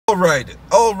Alright,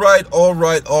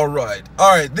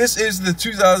 this is the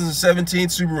 2017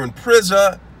 Subaru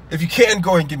Impreza. If you can,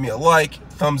 go ahead and give me a like,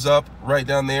 thumbs up right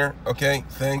down there, okay?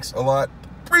 Thanks a lot,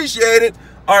 appreciate it.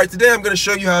 Alright, today I'm going to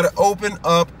show you how to open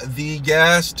up the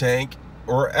gas tank,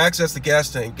 or access the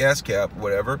gas tank, gas cap,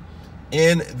 whatever,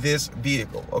 in this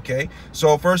vehicle, okay?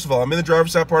 So first of all, I'm in the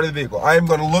driver's side part of the vehicle. I am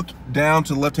going to look down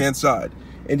to the left-hand side,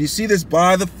 and you see this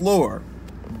by the floor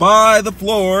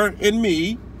in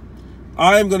me.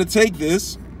 I am going to take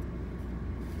this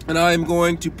and I am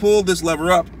going to pull this lever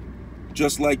up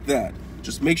just like that.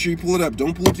 Just make sure you pull it up.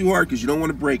 Don't pull it too hard because you don't want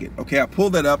to break it. Okay, I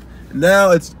pulled that up.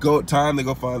 Now it's time to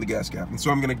go find the gas cap. And so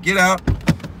I'm going to get out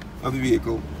of the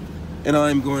vehicle and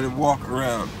I'm going to walk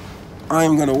around.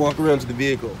 I'm going to walk around to the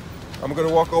vehicle. I'm going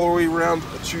to walk all the way around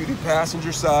to the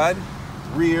passenger side,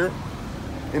 rear,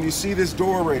 and you see this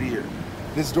door right here.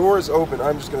 This door is open.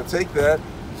 I'm just going to take that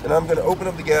and I'm going to open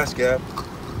up the gas cap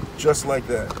just like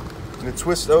that. And it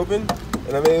twists open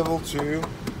and I'm able to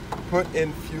put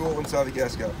in fuel inside the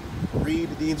gas cap. Read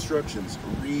the instructions.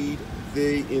 Read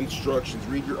the instructions.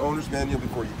 Read your owner's manual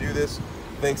before you do this.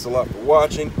 Thanks a lot for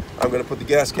watching. I'm going to put the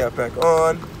gas cap back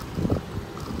on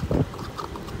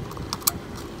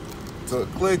so it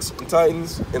clicks and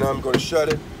tightens, and I'm going to shut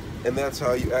it. And that's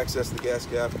how you access the gas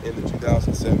cap in the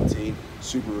 2017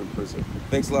 Subaru Impreza.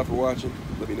 Thanks a lot for watching.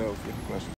 Let me know if you have questions.